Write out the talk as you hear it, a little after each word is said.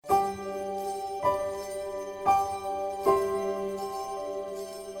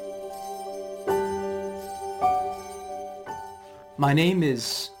My name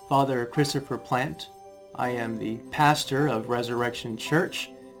is Father Christopher Plant. I am the pastor of Resurrection Church,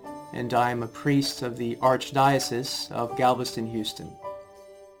 and I am a priest of the Archdiocese of Galveston, Houston.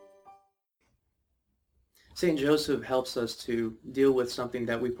 St. Joseph helps us to deal with something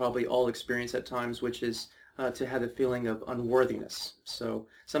that we probably all experience at times, which is to have the feeling of unworthiness. So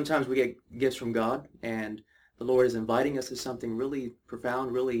sometimes we get gifts from God, and the Lord is inviting us to something really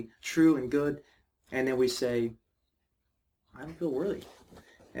profound, really true and good, and then we say, I don't feel worthy.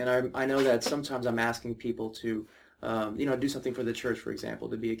 And I know that sometimes I'm asking people to, do something for the church, for example,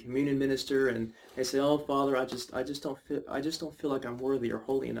 to be a communion minister, and they say, "Oh, Father, I just don't feel like I'm worthy or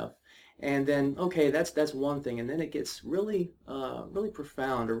holy enough." And then, okay, that's one thing, and then it gets really, really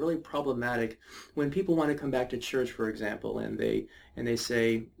profound or really problematic when people want to come back to church, for example, and they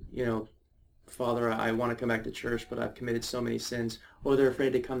say, Father, I want to come back to church, but I've committed so many sins. Or they're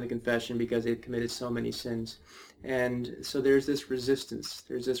afraid to come to confession because they've committed so many sins. And so there's this resistance.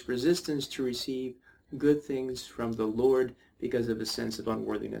 There's this resistance to receive good things from the Lord because of a sense of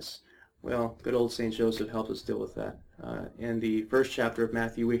unworthiness. Well, good old St. Joseph helps us deal with that. In the first chapter of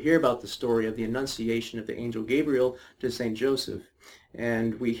Matthew, we hear about the story of the Annunciation of the angel Gabriel to St. Joseph.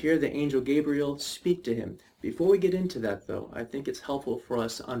 And we hear the angel Gabriel speak to him. Before we get into that, though, I think it's helpful for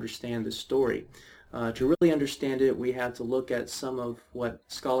us to understand the story. To really understand it, we have to look at some of what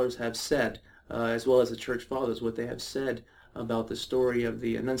scholars have said, as well as the Church Fathers, what they have said about the story of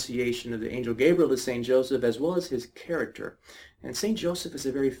the Annunciation of the angel Gabriel to St. Joseph, as well as his character. And St. Joseph is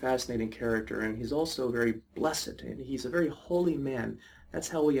a very fascinating character, and he's also very blessed, and he's a very holy man. That's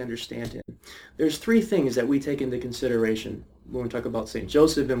how we understand him. There's three things that we take into consideration when we talk about St.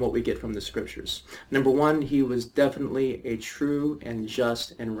 Joseph and what we get from the Scriptures. Number one, he was definitely a true and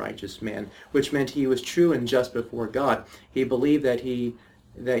just and righteous man, which meant he was true and just before God. He believed that he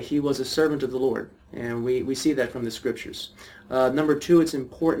was a servant of the Lord, and we see that from the Scriptures. Number two, it's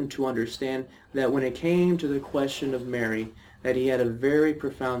important to understand that when it came to the question of Mary, that he had a very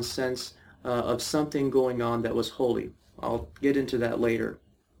profound sense of something going on that was holy. I'll get into that later.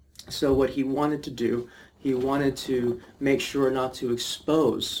 So what he wanted to do, he wanted to make sure not to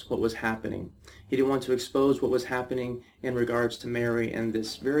expose what was happening. He didn't want to expose what was happening in regards to Mary and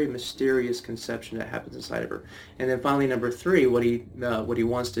this very mysterious conception that happens inside of her. And then finally, number three, what he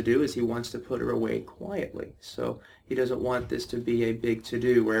wants to do is he wants to put her away quietly. So he doesn't want this to be a big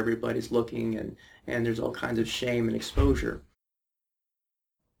to-do where everybody's looking and there's all kinds of shame and exposure.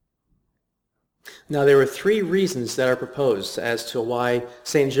 Now, there were three reasons that are proposed as to why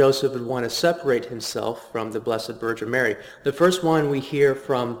St. Joseph would want to separate himself from the Blessed Virgin Mary. The first one we hear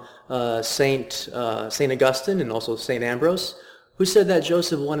from St. Augustine and also St. Ambrose, who said that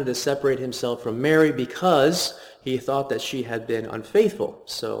Joseph wanted to separate himself from Mary because he thought that she had been unfaithful.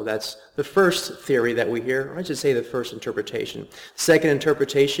 So that's the first theory that we hear, or I should say the first interpretation. The second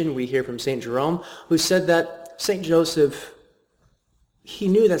interpretation we hear from St. Jerome, who said that St. Joseph, he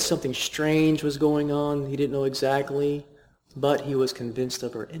knew that something strange was going on. He didn't know exactly, but he was convinced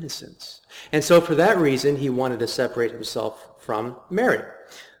of her innocence. And so for that reason, he wanted to separate himself from Mary.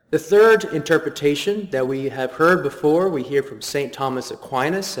 The third interpretation that we have heard before, we hear from St. Thomas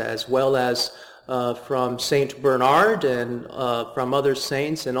Aquinas, as well as from St. Bernard and from other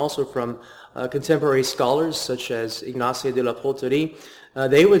saints, and also from contemporary scholars such as Ignace de la Porterie.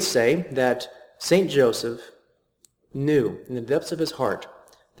 They would say that St. Joseph knew in the depths of his heart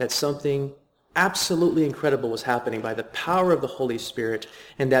that something absolutely incredible was happening by the power of the Holy Spirit,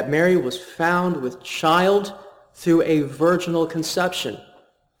 and that Mary was found with child through a virginal conception,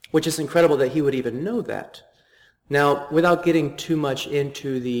 which is incredible that he would even know that. Now, without getting too much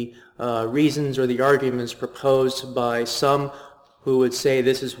into the reasons or the arguments proposed by some who would say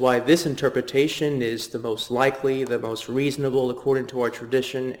this is why this interpretation is the most likely, the most reasonable according to our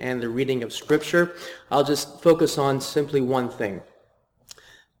tradition and the reading of Scripture, I'll just focus on simply one thing.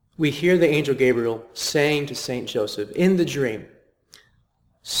 We hear the angel Gabriel saying to St. Joseph in the dream,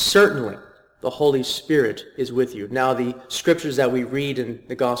 "Certainly the Holy Spirit is with you." Now, the Scriptures that we read in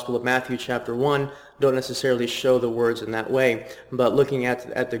the Gospel of Matthew chapter 1 don't necessarily show the words in that way, but looking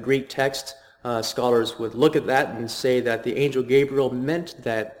at the Greek text, scholars would look at that and say that the angel Gabriel meant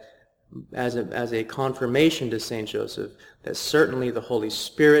that as a confirmation to St. Joseph that certainly the Holy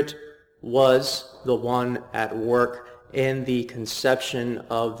Spirit was the one at work in the conception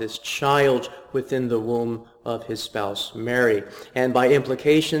of this child within the womb of his spouse Mary. And by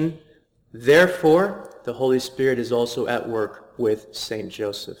implication, therefore, the Holy Spirit is also at work with St.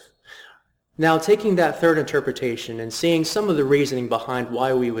 Joseph. Now, taking that third interpretation and seeing some of the reasoning behind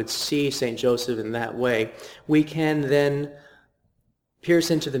why we would see St. Joseph in that way, we can then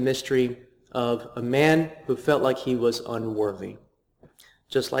pierce into the mystery of a man who felt like he was unworthy.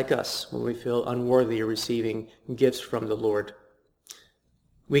 just like us when we feel unworthy of receiving gifts from the Lord.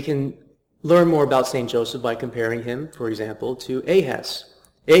 We can learn more about St. Joseph by comparing him, for example, to Ahaz.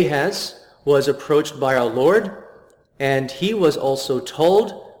 Ahaz was approached by our Lord, and he was also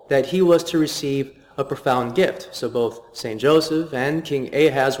told that he was to receive a profound gift. So both St. Joseph and King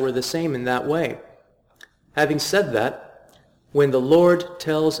Ahaz were the same in that way. Having said that, when the Lord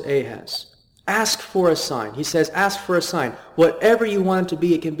tells Ahaz, ask for a sign, he says, ask for a sign. Whatever you want it to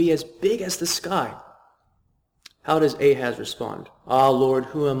be, it can be as big as the sky. How does Ahaz respond? Ah, Lord,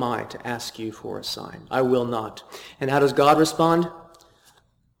 who am I to ask you for a sign? I will not. And how does God respond?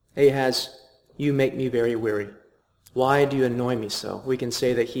 Ahaz, you make me very weary. Why do you annoy me so? We can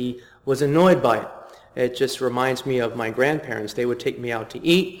say that he was annoyed by it. It just reminds me of my grandparents. They would take me out to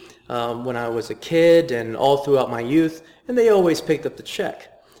eat when I was a kid and all throughout my youth, and they always picked up the check.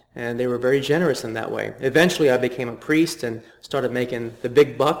 And they were very generous in that way. Eventually I became a priest and started making the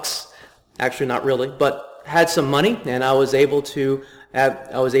big bucks. Actually, not really, but had some money, and I was able to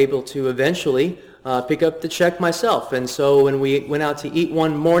eventually pick up the check myself. And so when we went out to eat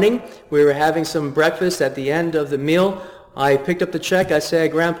one morning, we were having some breakfast. At the end of the meal, I picked up the check. I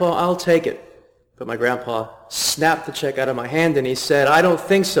said, Grandpa, I'll take it. But my grandpa snapped the check out of my hand, and he said, I don't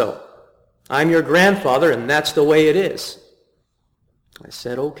think so. I'm your grandfather, and that's the way it is. I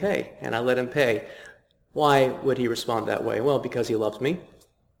said, okay, and I let him pay. Why would he respond that way? Well, because he loves me,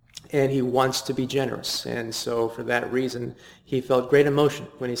 and he wants to be generous. And so for that reason, he felt great emotion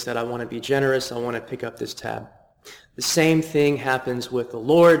when he said, I want to be generous, I want to pick up this tab. The same thing happens with the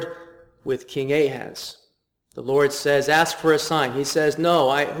Lord, with King Ahaz. The Lord says, ask for a sign. He says,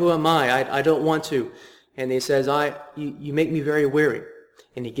 no, who am I? I don't want to. And he says, you make me very weary.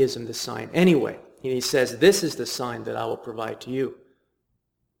 And he gives him the sign anyway. And he says, this is the sign that I will provide to you.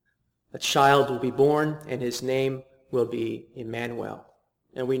 A child will be born, and his name will be Emmanuel.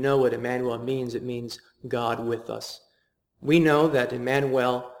 And we know what Emmanuel means. It means God with us. We know that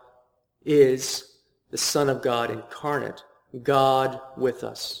Emmanuel is the Son of God incarnate, God with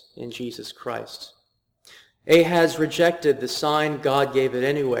us in Jesus Christ. Ahaz rejected the sign. God gave it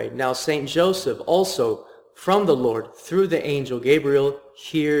anyway. Now St. Joseph also, from the Lord, through the angel Gabriel,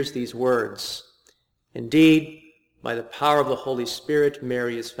 hears these words. Indeed, by the power of the Holy Spirit,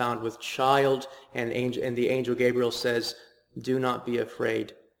 Mary is found with child, and the angel Gabriel says, do not be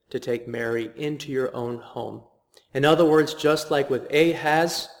afraid to take Mary into your own home. In other words, just like with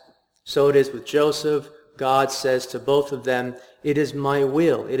Ahaz, so it is with Joseph. God says to both of them, it is my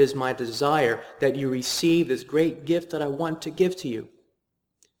will, it is my desire that you receive this great gift that I want to give to you.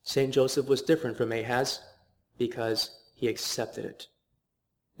 St. Joseph was different from Ahaz because he accepted it.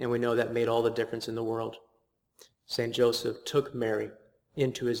 And we know that made all the difference in the world. St. Joseph took Mary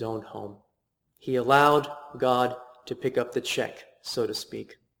into his own home. He allowed God to pick up the check, so to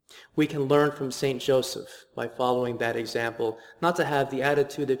speak. We can learn from St. Joseph by following that example, not to have the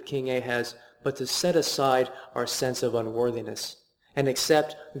attitude of King Ahaz, but to set aside our sense of unworthiness and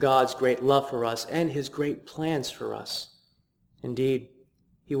accept God's great love for us and his great plans for us. Indeed,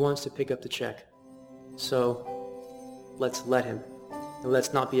 he wants to pick up the check. So let's let him. And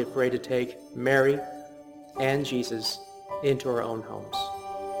let's not be afraid to take Mary and Jesus into our own homes.